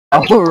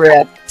Oh,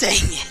 rip. Dang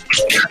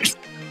it.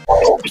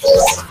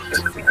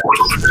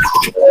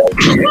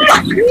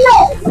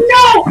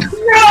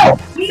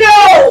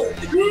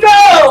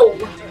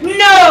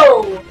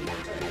 No!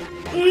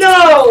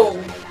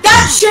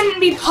 That shouldn't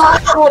be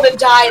possible to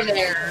die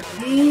there.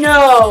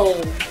 No!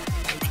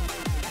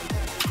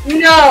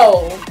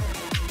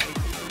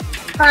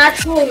 I'm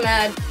actually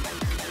mad.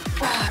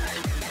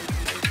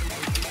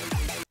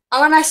 I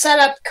want to set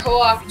up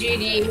co-op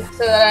GD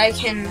so that I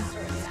can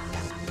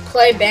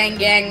play Bang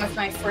Gang with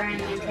my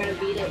friend and try to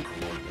beat it.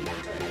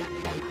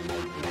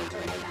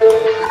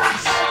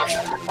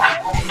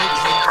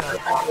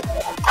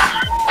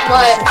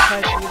 What?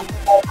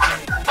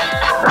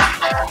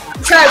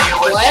 Try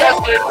what?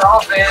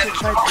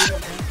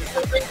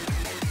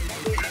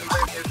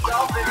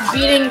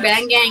 Beating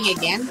Bang Gang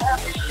again?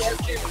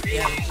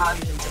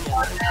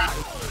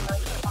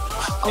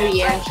 Oh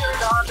yeah.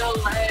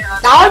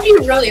 That would be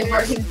really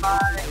hard.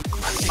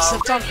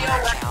 Except on my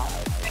account.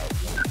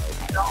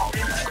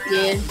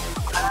 Yeah.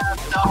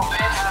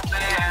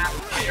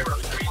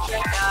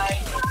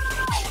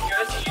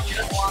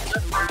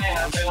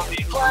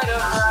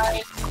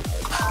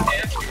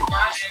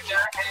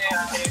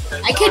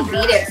 I could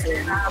beat it for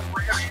you.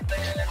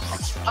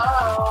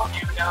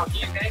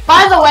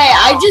 By the way,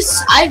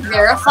 I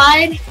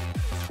verified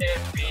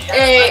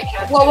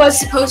what was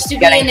supposed to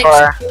be an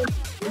experiment,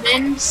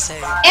 and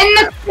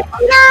the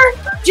computer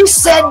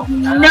just said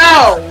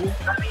no.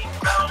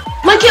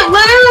 Like, it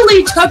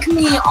literally took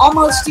me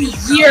almost a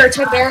year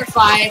to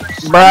verify.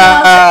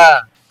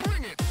 Bruh.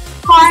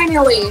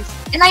 Finally.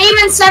 And I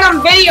even sent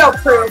him video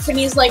proof, and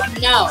he's like,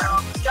 no.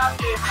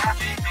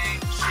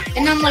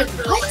 And I'm like,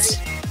 what?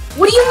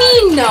 What do you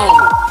mean,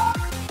 no?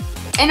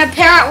 And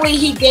apparently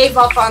he gave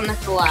up on the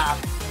collab.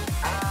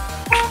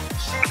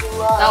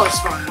 That was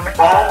fun.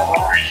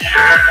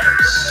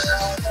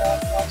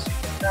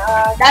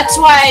 That's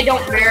why I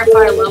don't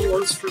verify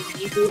levels for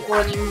people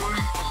anymore.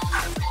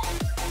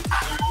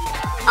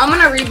 I'm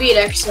gonna rebeat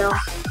Excel.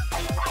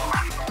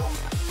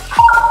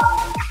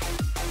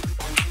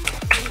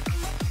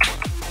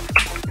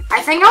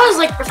 I think I was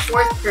like the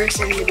 4th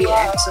person to beat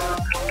Excel.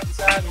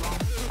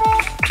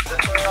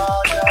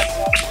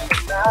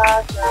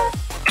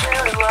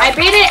 I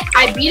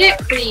beat it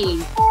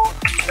pretty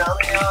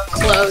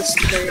close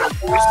to the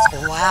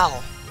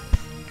Wow.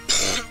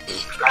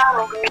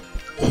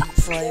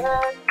 Flame.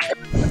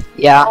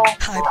 Yeah.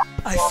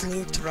 I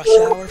flew to rush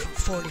hour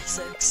for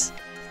 46.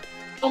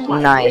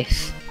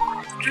 Nice.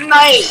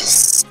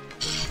 Nice!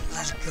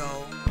 Let's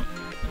go.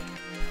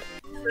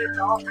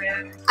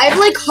 I've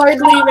like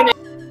hardly even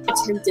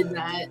attempted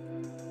that.